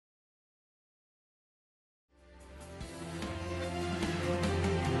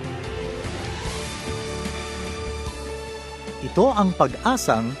Ito ang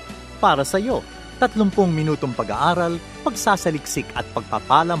Pag-asang para sa iyo. 30 minutong pag-aaral, pagsasaliksik at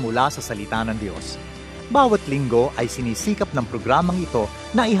pagpapala mula sa salita ng Diyos. Bawat linggo ay sinisikap ng programang ito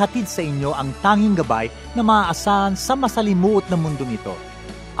na ihatid sa inyo ang tanging gabay na maaasahan sa masalimuot na mundong ito,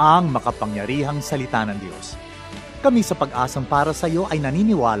 ang makapangyarihang salita ng Diyos. Kami sa Pag-asang para sa iyo ay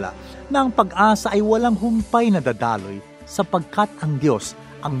naniniwala na ang pag-asa ay walang humpay na dadaloy sapagkat ang Diyos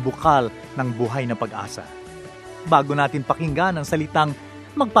ang bukal ng buhay na pag-asa. Bago natin pakinggan ang salitang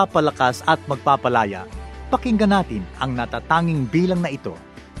magpapalakas at magpapalaya, pakinggan natin ang natatanging bilang na ito.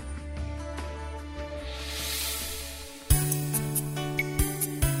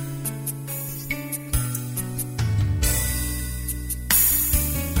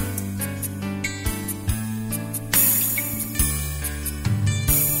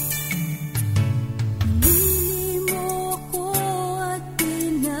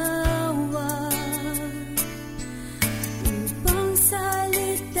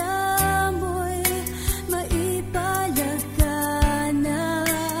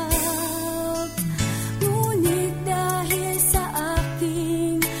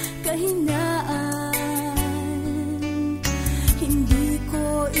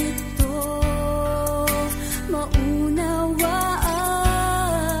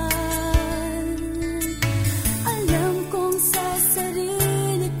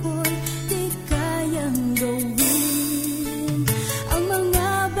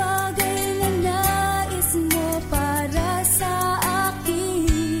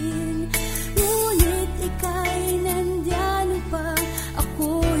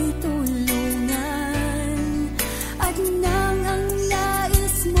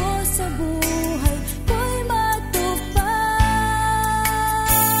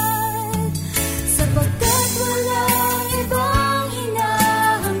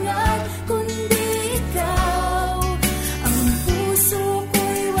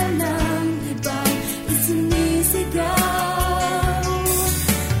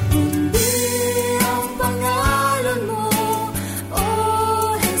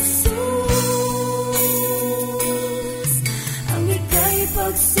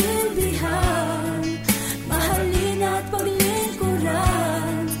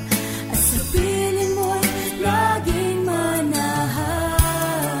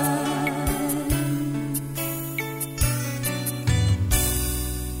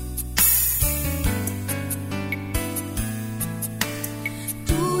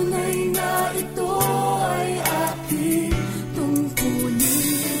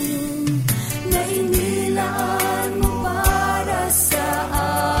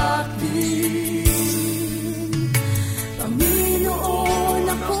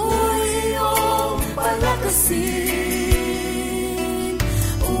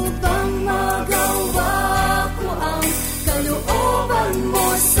 Upang magawa ko ang kalooban mo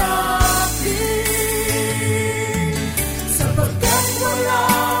sa akin, sapagkat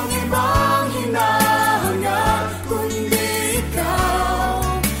walang ibang hinahangad kundi ikaw.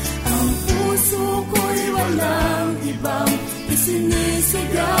 Ang puso ko'y walang ibang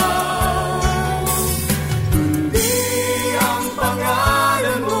isinisigaw, kundi ang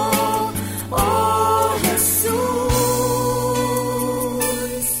pangalan mo, O Jesus.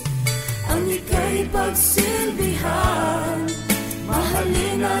 Ang ika'y pagsilbihan,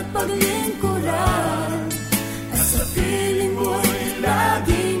 mahalin at paglingkuran, at sa piling mo'y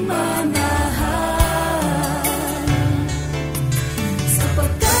laging manahan,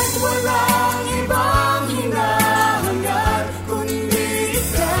 sapagkat walang ibang hinahangad kundi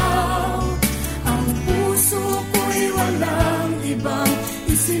ikaw. Ang puso ko'y walang ibang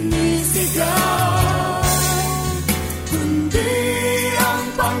isinisigaw, kundi ang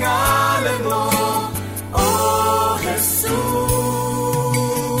pangalan mo, O Jesus.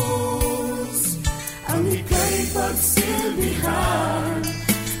 Ang ika'y pagsilbihan,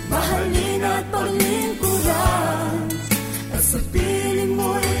 mahalin at paglingkuran, at sa piling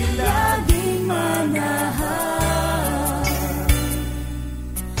mo'y laging manahan,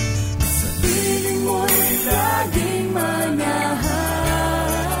 at sa piling mo'y laging manahan,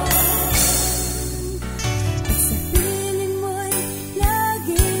 at sa piling mo'y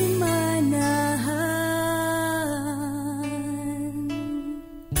laging manahan.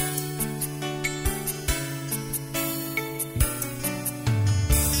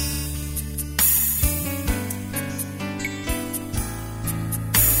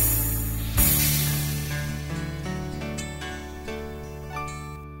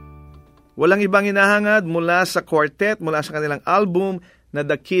 Walang ibang hinahangad mula sa quartet, mula sa kanilang album na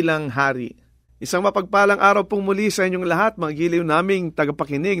Dakilang Hari. Isang mapagpalang araw pong muli sa inyong lahat, mga giliw naming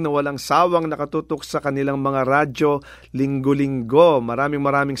tagapakinig na walang sawang nakatutok sa kanilang mga radyo linggo-linggo.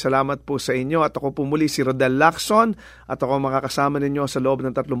 Maraming salamat po sa inyo at ako po muli si Rodel Lacson at ako makakasama ninyo sa loob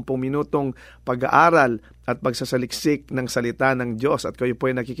ng 30 minutong pag-aaral at pagsasaliksik ng salita ng Diyos at kayo po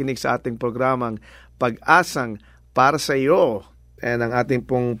ay nakikinig sa ating programang Pag-asang para sa iyo. And ang ating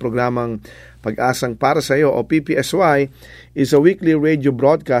pong programang Pag-asang para sa iyo o PPSY is a weekly radio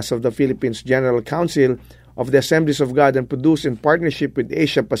broadcast of the Philippines General Council of the Assemblies of God and produced in partnership with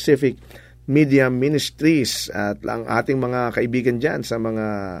Asia Pacific Media Ministries. At ang ating mga kaibigan dyan sa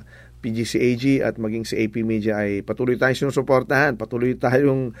mga PGCAG at maging sa AP Media ay patuloy tayong sinusuportahan, patuloy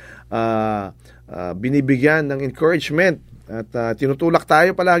tayong binibigyan ng encouragement at tinutulak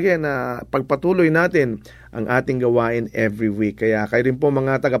tayo palagi na pagpatuloy natin ang ating gawain every week. Kaya kayo rin po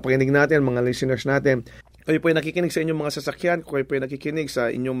mga tagapakinig natin, mga listeners natin, kayo po ay nakikinig sa inyong mga sasakyan, kayo po ay nakikinig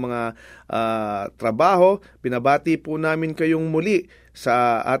sa inyong mga trabaho, binabati po namin kayong muli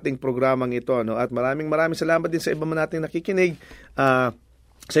sa ating programang ito. No? At maraming salamat din sa iba man nating nakikinig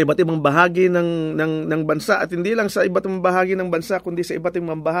sa iba't ibang bahagi ng bansa at hindi lang sa iba't ibang bahagi ng bansa kundi sa iba't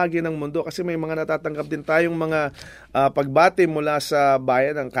ibang bahagi ng mundo kasi may mga natatanggap din tayong mga pagbati mula sa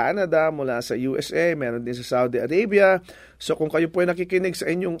bayan ng Canada, mula sa USA, meron din sa Saudi Arabia. So kung kayo po ay nakikinig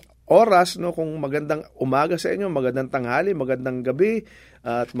sa inyong oras, no, kung magandang umaga sa inyo, magandang tanghali, magandang gabi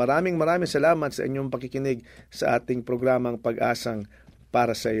at maraming salamat sa inyong pakikinig sa ating programang Pag-asang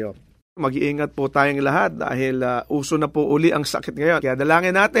para sa iyo. Mag-iingat po tayong lahat dahil uso na po uli ang sakit ngayon. Kaya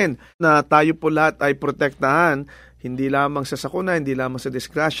dalangin natin na tayo po lahat ay protektahan, hindi lamang sa sakuna, hindi lamang sa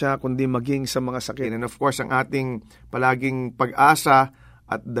disgrasya, kundi maging sa mga sakit. And of course, ang ating palaging pag-asa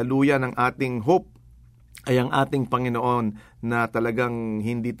at daluyan ng ating hope ay ang ating Panginoon na talagang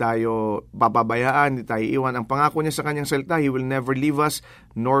hindi tayo bababayaan, hindi tayo iwan. Ang pangako niya sa kanyang salita, He will never leave us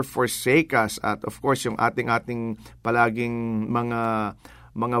nor forsake us. At of course, yung ating palaging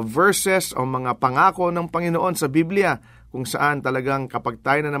mga verses o mga pangako ng Panginoon sa Biblia kung saan talagang kapag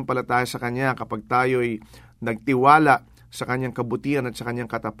tayo nanampalataya sa Kanya, kapag tayo'y nagtiwala sa Kanyang kabutihan at sa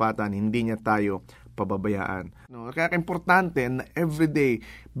Kanyang katapatan, hindi niya tayo pababayaan. No, kaya importante na everyday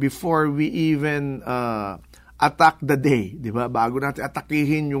before we even attack the day, di ba? Bago natin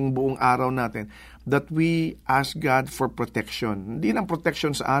atakihin yung buong araw natin, that we ask God for protection. Hindi lang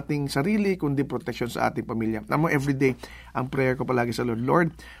protection sa ating sarili, kundi protection sa ating pamilya. Alam mo, everyday, ang prayer ko palagi sa Lord,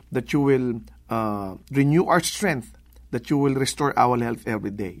 Lord, that you will renew our strength, that you will restore our health every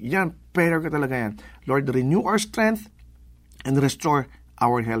day. Yan, prayer ko talaga yan. Lord, renew our strength and restore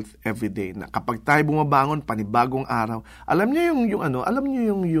our health every day. Na kapag tayo bumabangon, panibagong araw, alam niyo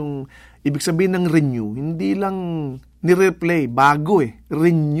yung ibig sabihin ng renew, hindi lang ni-replay, bago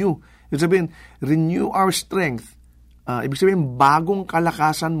renew. Ibig sabihin, renew our strength. Ibig sabihin, bagong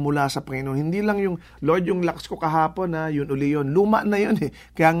kalakasan mula sa Panginoon. Hindi lang yung, Lord, yung lakas ko kahapon, yun uli yun. Luma na yun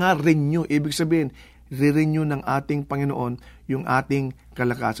Kaya nga, renew. Ibig sabihin, re-renew ng ating Panginoon yung ating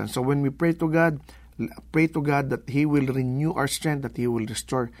kalakasan. So when we pray to God that He will renew our strength, that He will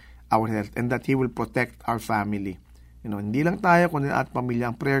restore our health, and that He will protect our family. Hindi lang tayo, kundi at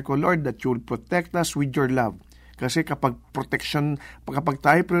pamilya. Ang prayer ko, Lord, that you will protect us with your love. Kasi kapag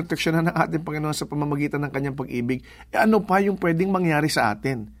tayo proteksyonan ng ating Panginoon sa pamamagitan ng Kanyang pag-ibig, ano pa yung pwedeng mangyari sa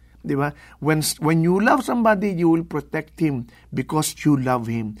atin? Di ba? When you love somebody, you will protect him because you love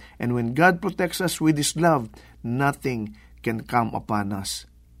him. And when God protects us with His love, nothing can come upon us.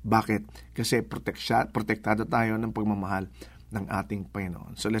 Bakit? Kasi protektado tayo ng pagmamahal ng ating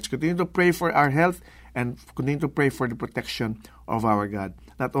Panginoon. So let's continue to pray for our health and continue to pray for the protection of our God.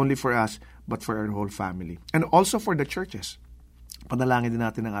 Not only for us, but for our whole family. And also for the churches. Panalangin din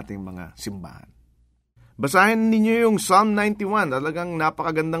natin ang ating mga simbahan. Basahin ninyo yung Psalm 91. Talagang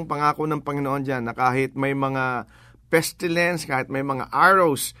napakagandang pangako ng Panginoon dyan na kahit may mga pestilence, kahit may mga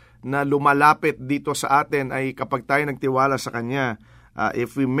arrows na lumalapit dito sa atin ay kapag tayo nagtiwala sa Kanya,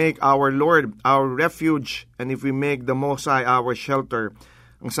 if we make our Lord our refuge and if we make the Most High our shelter,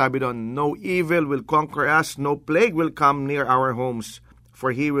 ang sabi doon, no evil will conquer us, no plague will come near our homes, for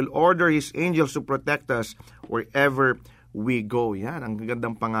He will order His angels to protect us wherever we go. Yan, ang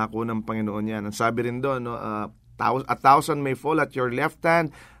gandang pangako ng Panginoon yan. Ang sabi rin doon, 1,000 may fall at your left hand,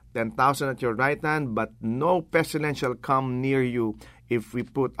 10,000 at your right hand, but no pestilence shall come near you if we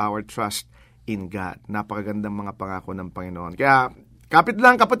put our trust in God. Napakagandang mga pangako ng Panginoon. Kaya, kapit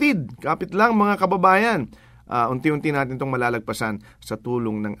lang kapatid, kapit lang mga kababayan, unti-unti natin itong malalagpasan sa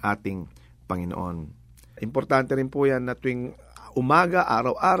tulong ng ating Panginoon. Importante rin po yan na tuwing umaga,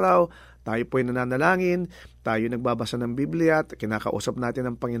 araw-araw, tayo po'y nananalangin, tayo nagbabasa ng Biblia at kinakausap natin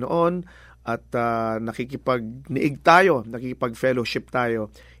ang Panginoon at nakikipagniig tayo, nakikipag-fellowship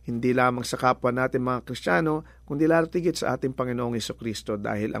tayo, hindi lamang sa kapwa natin mga Kristiyano, kundi lalo tigit sa ating Panginoong Jesucristo,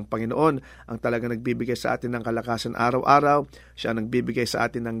 dahil ang Panginoon ang talagang nagbibigay sa atin ng kalakasan araw-araw. Siya ang nagbibigay sa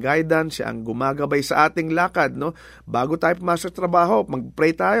atin ng guidance, siya ang gumagabay sa ating lakad, no? Bago tayo pumasok sa trabaho,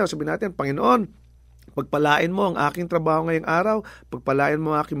 mag-pray tayo, sabihin natin, Panginoon, pagpalain mo ang aking trabaho ngayong araw, pagpalain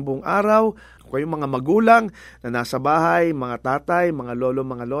mo ang aking buong araw. Kayong mga magulang na nasa bahay, mga tatay, mga lolo,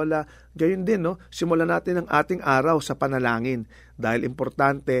 mga lola, gayon din, no? Simulan natin ang ating araw sa panalangin, dahil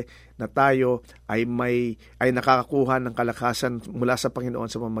importante na tayo ay nakakakuha ng kalakasan mula sa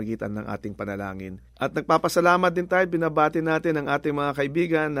Panginoon sa pamamagitan ng ating panalangin. At nagpapasalamat din tayo, binabati natin ang ating mga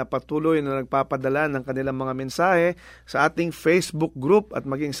kaibigan na patuloy na nagpapadala ng kanilang mga mensahe sa ating Facebook group at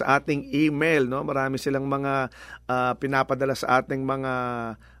maging sa ating email, no? Marami silang mga pinapadala sa ating mga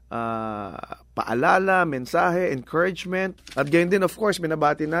paalala, mensahe, encouragement. At gayon din, of course,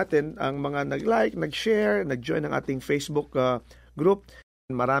 binabati natin ang mga nag-like, nag-share, nag-join ng ating Facebook group.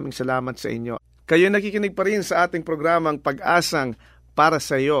 Maraming salamat sa inyo. Kayo nakikinig pa rin sa ating programang Pag-asang para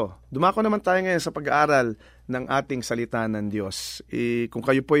sa iyo. Dumako naman tayo ngayon sa pag-aaral ng ating salita ng Diyos. Kung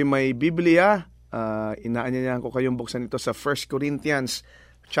kayo po ay may Biblia, inaanyayahan ko kayong buksan ito sa 1 Corinthians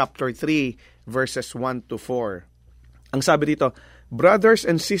chapter 3, verses 1 to 4. Ang sabi dito, Brothers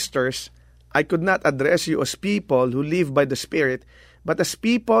and sisters, I could not address you as people who live by the Spirit, but as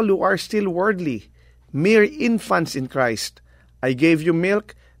people who are still worldly, mere infants in Christ. I gave you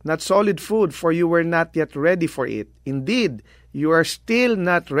milk, not solid food, for you were not yet ready for it. Indeed, you are still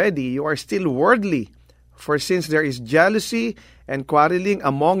not ready, you are still worldly. For since there is jealousy and quarreling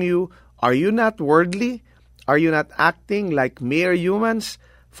among you, are you not worldly? Are you not acting like mere humans?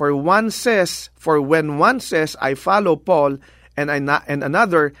 For when one says, I follow Paul, and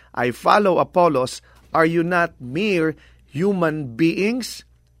another, I follow Apollos, are you not mere human beings?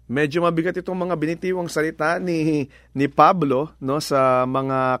 Medyo mabigat itong mga binitiwang salita ni Pablo, no, sa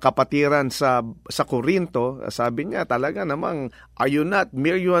mga kapatiran sa Corinto. Sabi niya talaga namang, are you not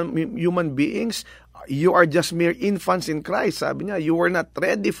mere human beings? You are just mere infants in Christ. Sabi niya, you were not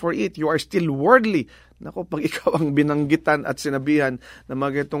ready for it. You are still worldly. Nako, pag ikaw ang binanggitan at sinabihan na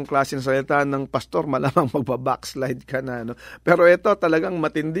mga itong klase ng salita ng pastor, malamang magbabackslide ka na. No? Pero ito talagang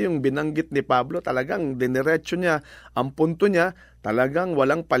matindi yung binanggit ni Pablo. Talagang diniretso niya, ang punto niya, talagang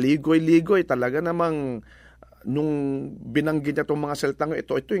walang paligoy-ligoy. Talaga namang nung binanggit niya itong mga salitang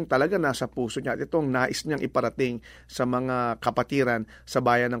ito yung talaga nasa puso niya. Ito ang nais niyang iparating sa mga kapatiran sa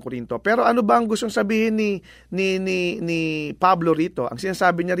bayan ng Corinto. Pero ano ba ang gustong sabihin ni Pablo rito? Ang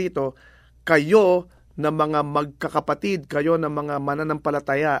sinasabi niya rito, kayo na mga magkakapatid, kayo na mga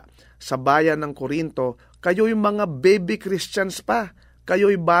mananampalataya sa bayan ng Corinto, kayo yung mga baby Christians pa,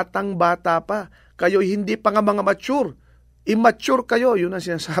 kayo yung batang-bata pa, kayo hindi pa nga mga mature, immature kayo, yun ang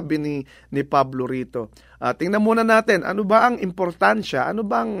sinasabi ni Pablo rito. Tingnan muna natin, ano ba ang importansya, ano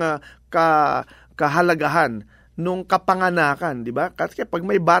bang kahalagahan nung kapanganakan, di ba? Kasi pag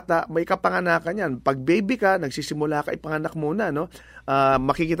may bata, may kapanganakan yan. Pag baby ka, nagsisimula ka ipanganak muna, no?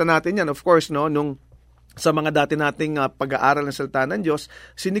 Makikita natin yan, of course, no, nung sa mga dati nating pag-aaral ng salita ng Diyos,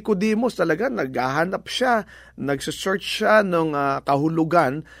 si Nicodemus talaga naghahanap siya, nagsesearch siya ng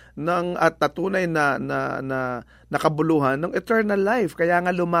kahulugan at tunay na nakabuluhan ng eternal life. Kaya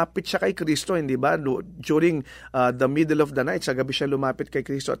nga lumapit siya kay Kristo, hindi ba? During the middle of the night, sa gabi siya lumapit kay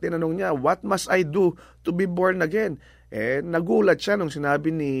Kristo at tinanong niya, what must I do to be born again? Nagulat siya nung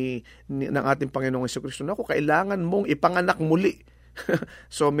sinabi ng ating Panginoong Jesucristo, naku, kailangan mong ipanganak muli.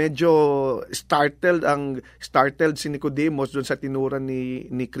 So medyo startled si Nicodemus doon sa tinuran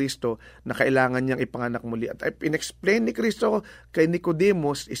ni Kristo na kailangan niyang ipanganak muli. At inexplain ni Kristo kay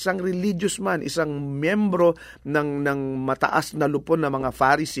Nicodemus, isang religious man, isang membro ng mataas na lupon na mga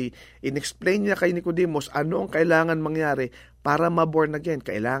Pharisee, inexplain niya kay Nicodemus ano ang kailangan mangyari para ma-born again.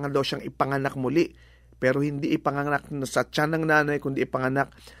 Kailangan daw siyang ipanganak muli, pero hindi ipanganak sa tiyan ng nanay, kundi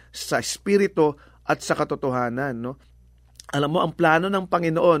ipanganak sa espiritu at sa katotohanan, no? Alam mo, ang plano ng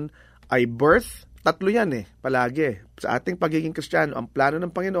Panginoon ay birth. Tatlo yan palagi. Sa ating pagiging Kristiyano, ang plano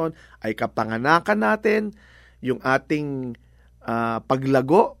ng Panginoon ay kapanganakan natin, yung ating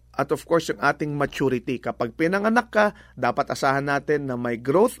paglago, at of course, yung ating maturity. Kapag pinanganak ka, dapat asahan natin na may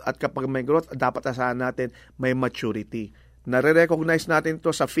growth, at kapag may growth, dapat asahan natin may maturity. Nare-recognize natin to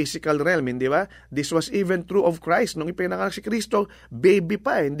sa physical realm, hindi ba? This was even true of Christ. Nung ipinanganak si Kristo, baby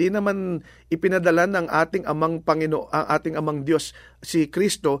pa. Hindi naman ipinadala ng ating amang ating amang Diyos si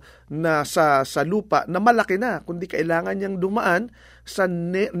Kristo na sa lupa na malaki na, kundi kailangan niyang dumaan sa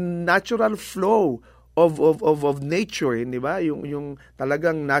natural flow of nature, hindi ba? Yung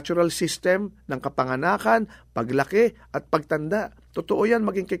talagang natural system ng kapanganakan, paglaki at pagtanda. Totoo yan,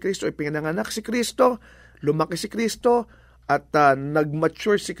 maging kay Kristo. Ipinanganak si Kristo, lumaki si Kristo, at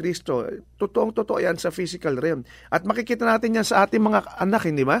nag-mature si Kristo. Totoo yan sa physical realm. At makikita natin yan sa ating mga anak,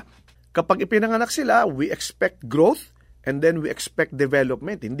 hindi ba? Kapag ipinanganak sila, we expect growth, and then we expect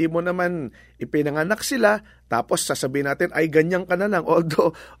development. Hindi mo naman ipinanganak sila, tapos sasabihin natin, ay ganyan ka na lang.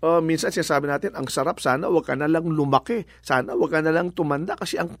 Although, minsan sinasabi natin, ang sarap, sana wag ka na lang lumaki. Sana wag ka na lang tumanda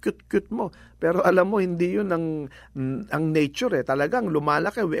kasi ang cute-cute mo. Pero alam mo, hindi yun ang nature. Talagang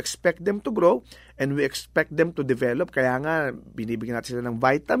lumalaki. We expect them to grow and we expect them to develop. Kaya nga, binibigyan natin sila ng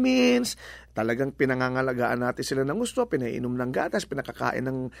vitamins, talagang pinangangalagaan natin sila ng gusto, pinainom ng gatas, pinakakain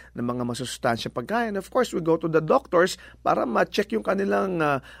ng mga masustansya pagkain. Of course, we go to the doctors para ma-check yung kanilang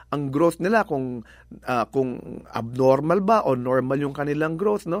ang growth nila kung abnormal ba o normal yung kanilang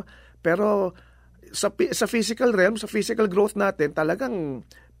growth, no? Pero sa physical realm, sa physical growth natin, talagang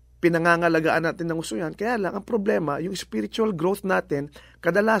pinangangalagaan natin ng gusto yan. Kaya lang, ang problema, yung spiritual growth natin,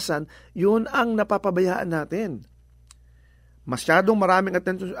 kadalasan, yun ang napapabayaan natin. Masyadong maraming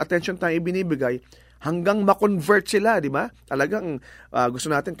attention tayo ibinibigay hanggang ma-convert sila, di ba? Talagang gusto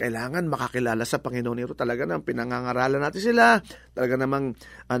natin, kailangan makakilala sa Panginoon nito. Talaga nang pinangangaralan natin sila, talaga namang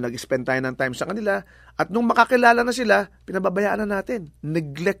nag-spend tayo ng time sa kanila. At nung makakilala na sila, pinababayaan na natin.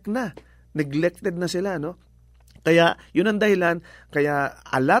 Neglected na sila, no? Kaya, yun ang dahilan, kaya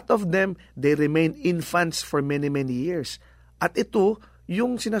a lot of them, they remain infants for many, many years. At ito,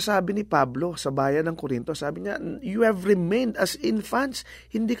 yung sinasabi ni Pablo sa bayan ng Corinto, sabi niya, you have remained as infants.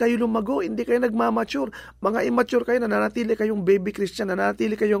 Hindi kayo lumago, hindi kayo nagmamature. Mga immature kayo, nananatili kayong baby Christian,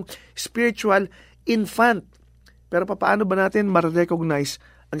 nananatili kayong spiritual infant. Pero paano ba natin ma-recognize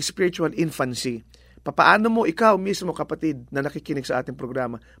ang spiritual infancy? Paano mo ikaw mismo, kapatid, na nakikinig sa ating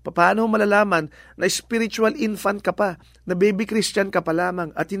programa, paano mo malalaman na spiritual infant ka pa, na baby Christian ka pa lamang,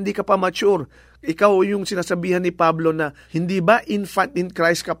 at hindi ka pa mature? Ikaw yung sinasabihan ni Pablo na, hindi ba infant in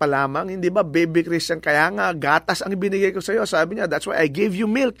Christ ka pa lamang? Hindi ba baby Christian? Kaya nga, gatas ang ibinigay ko sa iyo. Sabi niya, that's why I gave you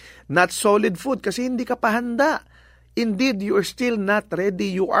milk, not solid food, kasi hindi ka pa handa. Indeed, you are still not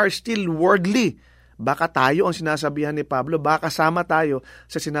ready. You are still worldly. Baka tayo ang sinasabihan ni Pablo, baka kasama tayo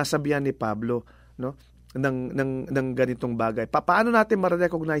sa sinasabihan ni Pablo, no, ng ganitong bagay. Paano natin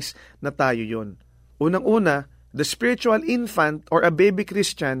ma-recognize na tayo yun? Unang-una, the spiritual infant or a baby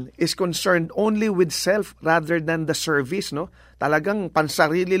Christian is concerned only with self rather than the service, no? Talagang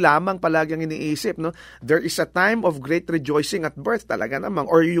pansarili lamang palagi ang iniisip, no? There is a time of great rejoicing at birth, talaga namang,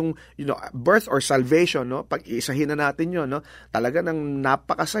 or yung birth or salvation, no? Pag-iisahin na natin yun, no? Talaga nang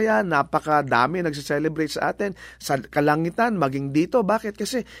napakasaya, napakadami nagse-celebrate sa atin, sa kalangitan, maging dito. Bakit?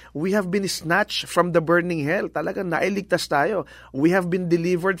 Kasi we have been snatched from the burning hell. Talagang nailigtas tayo. We have been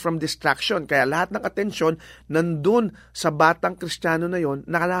delivered from destruction. Kaya lahat ng atensyon nandun sa batang Kristiyano na yon,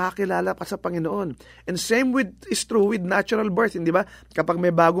 nakakakilala pa sa Panginoon. And same is true with natural birth. Hindi ba? Kapag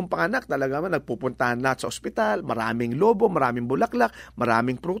may bagong panganak, talaga nagpupuntahan lahat sa ospital, maraming lobo, maraming bulaklak,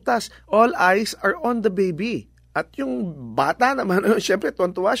 maraming prutas. All eyes are on the baby. At yung bata naman, syempre,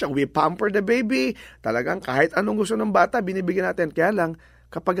 tuwan-tuwa siya. We pamper the baby. Talagang kahit anong gusto ng bata, binibigyan natin. Kaya lang,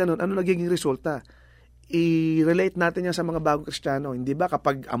 kapag ganun, ano nagiging resulta? I-relate natin yan sa mga bagong Kristiyano. Hindi ba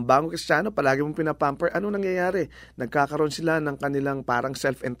kapag ang bagong Kristiyano palagi mong pinapamper, ano nangyayari? Nagkakaroon sila ng kanilang parang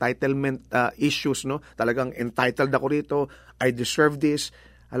self-entitlement issues, no? Talagang entitled ako rito, I deserve this.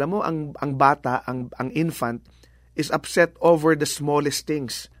 Alam mo, ang bata, ang infant is upset over the smallest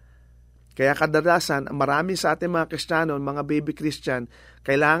things. Kaya kadalasan, marami sa ating mga Kristiyano, mga baby Christian,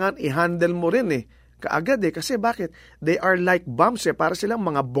 kailangan i-handle mo rin kaagad kasi bakit? They are like bombs para silang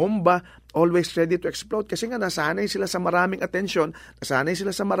mga bomba, always ready to explode. Kasi nga nasanay sila sa maraming attention, nasanay sila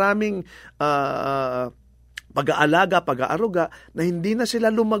sa maraming pag-aalaga, pag-aaruga, na hindi na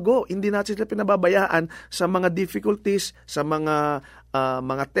sila lumago, hindi na sila pinababayaan sa mga difficulties, sa mga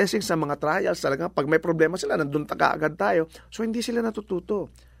testing, sa mga trials. Talagang pag may problema sila, nandun kaagad tayo. So hindi sila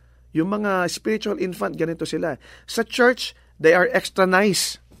natututo. Yung mga spiritual infant, ganito sila. Sa church, they are extra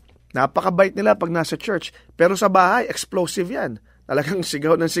nice. Napakabait nila pag nasa church. Pero sa bahay, explosive yan. Talagang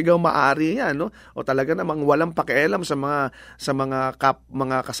sigaw ng sigaw maaari yan, no? O talaga namang walang pakialam sa mga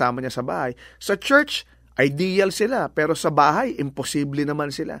kasama niya sa bahay. Sa church, ideal sila. Pero sa bahay, imposible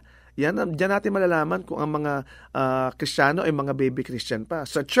naman sila. Diyan natin malalaman kung ang mga Kristiyano ay mga baby Christian pa.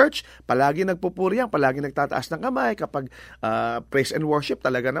 Sa church, palagi nagpupuri yan, palagi nagtataas ng kamay. Kapag praise and worship,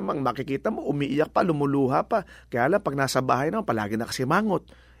 talaga namang makikita mo, umiiyak pa, lumuluha pa. Kaya lang, pag nasa bahay naman, palagi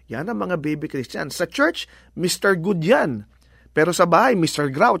nakasimangot. Yan ang mga baby Christian. Sa church, Mr. Good yan. Pero sa bahay, Mr.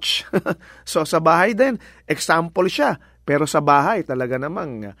 Grouch. So sa bahay din, example siya. Pero sa bahay, talaga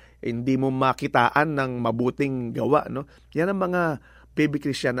namang hindi mo makitaan ng mabuting gawa. No? Yan ang mga baby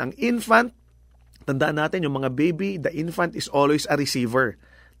Christian. Ang infant, tandaan natin, yung mga baby, the infant is always a receiver.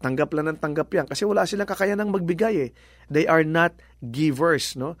 Tanggap lang ng tanggap yan. Kasi wala silang kakayanang magbigay eh. They are not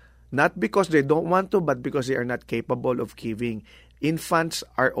givers. No? Not because they don't want to, but because they are not capable of giving. Infants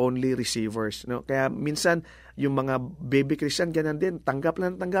are only receivers. No? Kaya minsan, yung mga baby Christian, ganyan din. Tanggap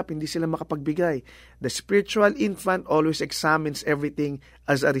lang ng tanggap, hindi sila makapagbigay. The spiritual infant always examines everything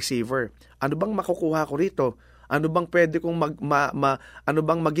as a receiver. Ano bang makukuha ko rito? Ano bang pwede kong ano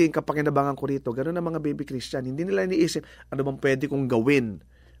bang maging kapakinabangan ko rito? Ganun ang mga baby Christian. Hindi nila iniisip, ano bang pwede kong gawin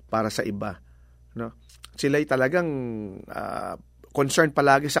para sa iba. No? Sila'y talagang concerned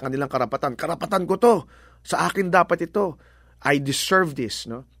palagi sa kanilang karapatan. Karapatan ko to. Sa akin dapat ito. I deserve this.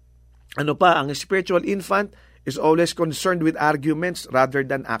 No? Ano pa, ang spiritual infant is always concerned with arguments rather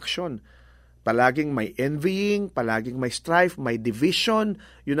than action. Palaging may envying, palaging may strife, may division.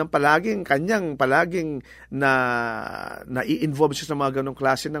 Yun ang palaging na-i-involve siya sa mga ganong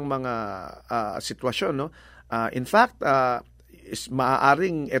klase ng mga sitwasyon. No? In fact, is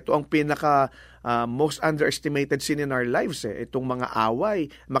maaaring ito ang pinaka most underestimated sin in our lives. Itong mga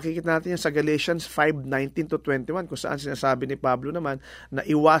away. Makikita natin yan sa Galatians 5:19-21 kung saan sinasabi ni Pablo naman na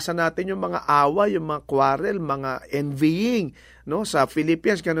iwasan natin yung mga away, yung mga quarrel, mga envying. No? Sa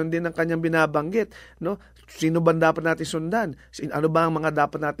Philippians, ganun din ang kanyang binabanggit. No? Sino ba dapat natin sundan? Ano ba ang mga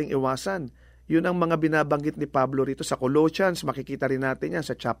dapat nating iwasan? Yun ang mga binabanggit ni Pablo rito sa Colossians. Makikita rin natin yan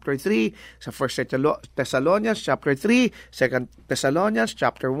sa chapter 3, sa 1 Thessalonians chapter 3, 2 Thessalonians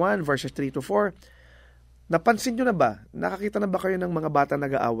chapter 1, verses 3-4. Napansin nyo na ba? Nakakita na ba kayo ng mga bata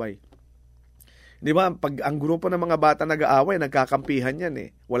nag-aaway? Di ba? Pag ang grupo ng mga bata nag-aaway, nagkakampihan yan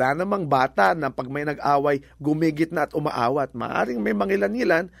eh. Wala namang bata na pag may nag-aaway, gumigit na at umaawat. Maaring may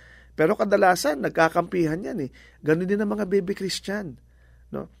mangilan-ilan, pero kadalasan, nagkakampihan yan eh. Ganun din ang mga baby Christian.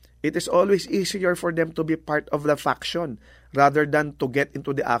 No? It is always easier for them to be part of the faction rather than to get into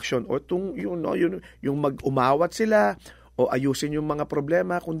the action or yung mag-umawat sila o ayusin yung mga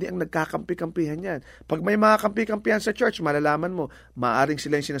problema, kundi ang nagkakampi-kampihan yan. Pag may mga kampi-kampihan sa church, malalaman mo, maaring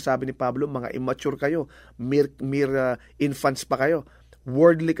sila yung sinasabi ni Pablo, mga immature kayo, mere infants pa kayo,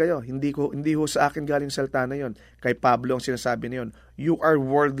 worldly kayo. Hindi ho sa akin galing salta na yon. Kay Pablo ang sinasabi na yon. You are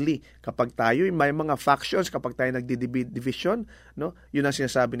worldly. Kapag tayo may mga factions, kapag tayo nagdi-division, no? Yun ang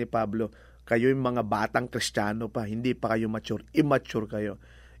sinasabi ni Pablo. Kayo yung mga batang Kristiyano pa, hindi pa kayo mature. Immature kayo.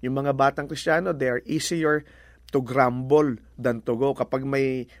 Yung mga batang Kristiyano, they are easier to grumble than to go. Kapag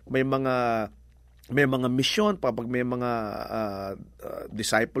may mga mission, kapag may mga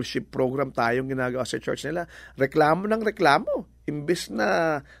discipleship program tayong ginagawa sa church nila, reklamo ng reklamo. Imbis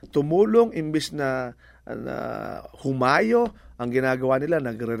na tumulong, imbis na humayo, ang ginagawa nila,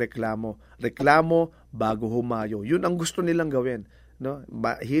 nagre-reklamo. Reklamo bago humayo. Yun ang gusto nilang gawin. No?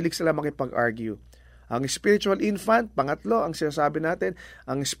 Hilig sila makipag-argue. Ang spiritual infant, pangatlo, ang sinasabi natin,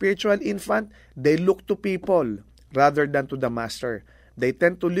 ang spiritual infant, they look to people rather than to the master. They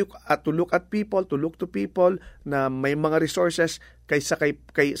tend to look to people na may mga resources kaysa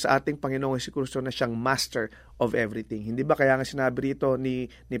sa ating Panginoong Jesucristo na siyang master of everything. Hindi ba kaya nga sinabi rito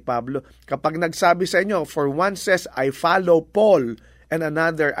ni Pablo, kapag nagsabi sa inyo, for one says, I follow Paul, and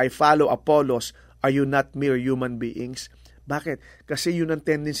another, I follow Apollos, are you not mere human beings? Bakit? Kasi yun ang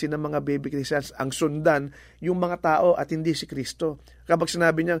tendency ng mga baby Christians, ang sundan yung mga tao at hindi si Kristo. Kapag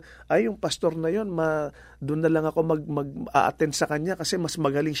sinabi niya, ay yung pastor na yun, doon na lang ako mag-attend sa kanya kasi mas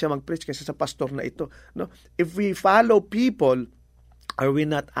magaling siya mag-preach kaysa sa pastor na ito. No? If we follow people, are we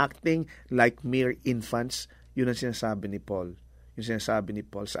not acting like mere infants? Yun ang sinasabi ni Paul. Yung sinasabi ni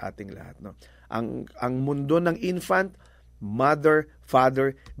Paul sa ating lahat. No? Ang mundo ng infant, mother,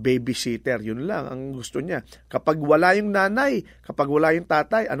 father, babysitter. Yun lang ang gusto niya. Kapag wala yung nanay, kapag wala yung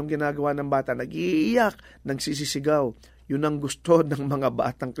tatay, anong ginagawa ng bata? Nag-iiyak, nagsisisigaw. Yun ang gusto ng mga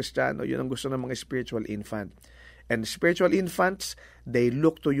batang Kristiyano. Yun ang gusto ng mga spiritual infant. And spiritual infants, they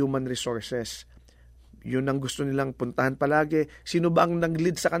look to human resources. Yun ang gusto nilang puntahan palagi. Sino ba ang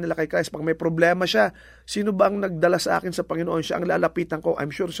nag-lead sa kanila kay Christ? Pag may problema siya, sino ba ang nagdala sa akin sa Panginoon? Siya ang lalapitan ko.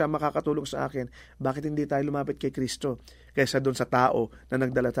 I'm sure siya makakatulong sa akin. Bakit hindi tayo lumapit kay Kristo kaysa doon sa tao na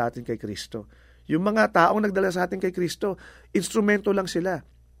nagdala sa atin kay Kristo? Yung mga taong nagdala sa atin kay Kristo, instrumento lang sila.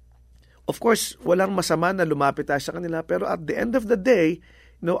 Of course, walang masama na lumapit tayo sa kanila, pero at the end of the day,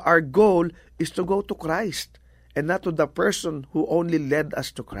 our goal is to go to Christ and not to the person who only led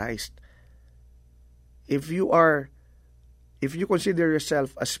us to Christ. If you consider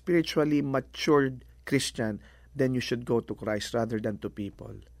yourself a spiritually matured Christian, then you should go to Christ rather than to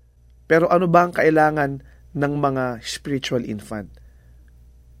people. Pero ano ba ang kailangan ng mga spiritual infant?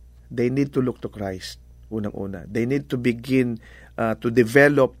 They need to look to Christ. unang-una. They need to begin to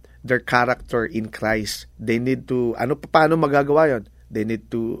develop their character in Christ. They need to, paano magagawa yon? They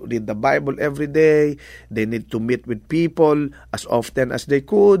need to read the Bible every day. They need to meet with people as often as they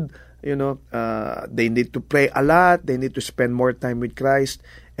could. They need to pray a lot. They need to spend more time with Christ.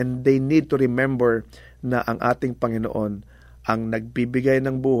 And they need to remember na ang ating Panginoon ang nagbibigay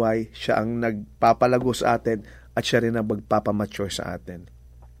ng buhay, siya ang nagpapalago sa atin, at siya rin ang magpapamature sa atin.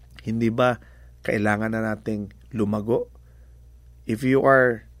 Hindi ba kailangan na nating lumago? If you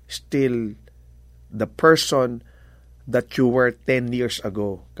are still the person that you were 10 years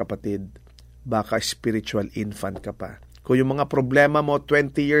ago, kapatid, baka spiritual infant ka pa. Kung yung mga problema mo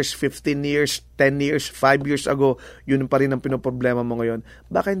 20 years, 15 years, 10 years, 5 years ago, yun pa rin ang pinoproblema mo ngayon,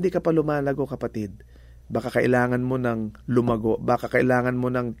 baka hindi ka pa lumalago, kapatid. Baka kailangan mo ng lumago. Baka kailangan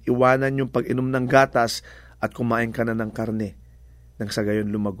mo ng iwanan yung pag-inom ng gatas at kumain ka na ng karne nang sa gayon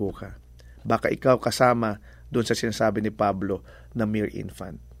lumago ka. Baka ikaw kasama doon sa sinasabi ni Pablo na mere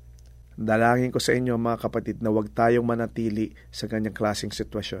infant. Dalangin ko sa inyo, mga kapatid, na huwag tayong manatili sa ganyang klaseng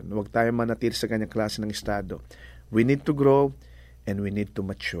sitwasyon. Huwag tayong manatili sa ganyang klase ng estado. We need to grow and we need to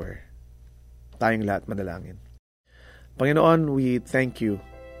mature. Tayong lahat manalangin. Panginoon, we thank you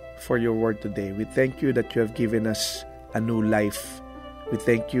for your word today. We thank you that you have given us a new life. We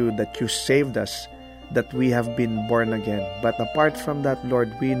thank you that you saved us, that we have been born again. But apart from that,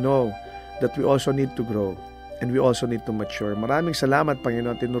 Lord, we know that we also need to grow and we also need to mature. Maraming salamat,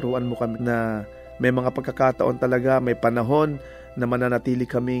 Panginoon. Tinuruan mo kami na may mga pagkakataon talaga, may panahon na mananatili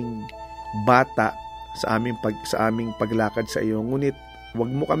kaming bata sa aming paglakad sa iyo. Ngunit huwag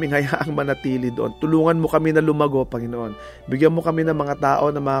mo kaming hayaang manatili doon. Tulungan mo kami na lumago, Panginoon. Bigyan mo kami ng mga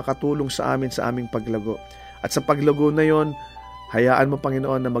tao na makakatulong sa amin sa aming paglago. At sa paglago na yon, hayaan mo,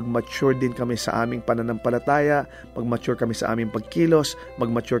 Panginoon, na mag-mature din kami sa aming pananampalataya, mag-mature kami sa aming pagkilos,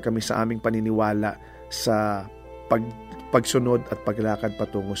 mag-mature kami sa aming paniniwala sa pagsunod at paglakad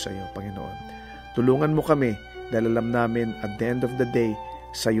patungo sa iyo, Panginoon. Tulungan mo kami dahil alam namin at the end of the day,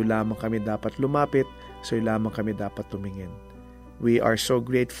 sa iyo lamang kami dapat lumapit, sa iyo lamang kami dapat tumingin. We are so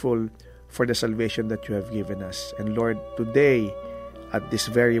grateful for the salvation that you have given us. And Lord, today, at this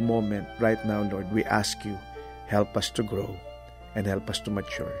very moment, right now, Lord, we ask you, help us to grow and help us to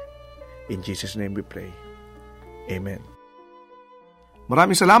mature. In Jesus' name we pray. Amen.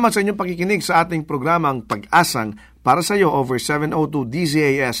 Maraming salamat sa inyong pakikinig sa ating programang Pag-asang para sa iyo over 702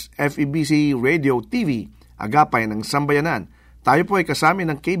 DZAS FEBC Radio TV, Agapay ng Sambayanan. Tayo po ay kasama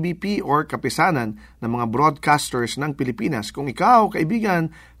ng KBP or Kapisanan ng mga broadcasters ng Pilipinas. Kung ikaw,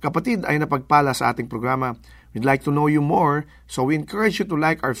 kaibigan, kapatid, ay napagpala sa ating programa, we'd like to know you more, so we encourage you to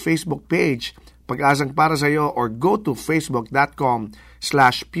like our Facebook page, Pag-asang para sa iyo, or go to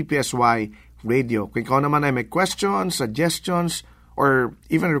facebook.com/ppsy radio. Kung ikaw naman ay may questions, suggestions, or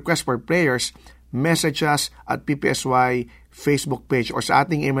even request for prayers, message us at PPSY Facebook page or sa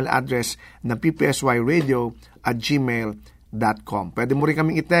ating email address na ppsyradio@gmail.com. Pwede mo rin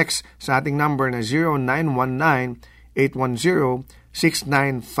kaming i-text sa ating number na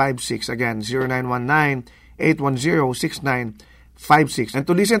 0919-810-6956. Again, 0919-810-6956. And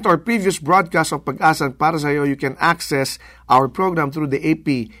to listen to our previous broadcast of Pag-asang para sa iyo, you can access our program through the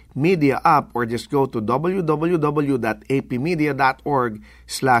AP Media app or just go to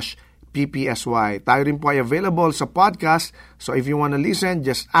www.apmedia.org/PPSY. Tayo rin po ay available sa podcast, so if you want to listen,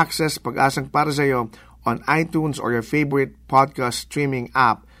 just access Pag-asang para sa iyo on iTunes or your favorite podcast streaming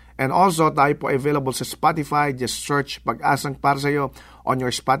app. And also, tayo po available sa Spotify. Just search Pag-asang para sa iyo on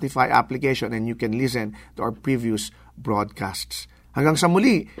your Spotify application and you can listen to our previous broadcasts. Hanggang sa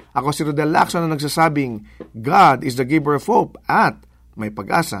muli, ako si Rodel Lacson na nagsasabing, God is the giver of hope at may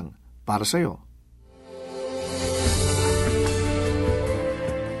pag-asang para sa iyo.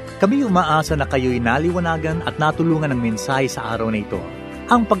 Kami umaasa na kayo'y naliwanagan at natulungan ng mensahe sa araw na ito.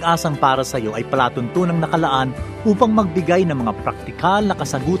 Ang Pag-asang para sa iyo ay palatuntunang nakalaan upang magbigay ng mga praktikal na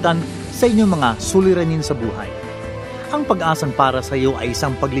kasagutan sa inyong mga suliranin sa buhay. Ang Pag-asang para sa iyo ay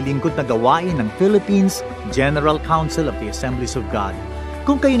isang paglilingkod na gawain ng Philippines General Council of the Assemblies of God.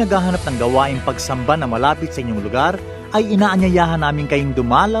 Kung kayo naghahanap ng gawaing pagsamba na malapit sa inyong lugar, ay inaanyayahan namin kayong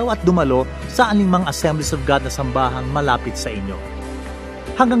dumalaw at dumalo sa anumang Assemblies of God na sambahang malapit sa inyo.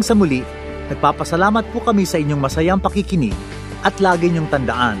 Hanggang sa muli, nagpapasalamat po kami sa inyong masayang pakikinig. At lagi niyong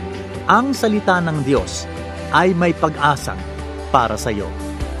tandaan, ang salita ng Diyos ay may pag-asang para sa iyo.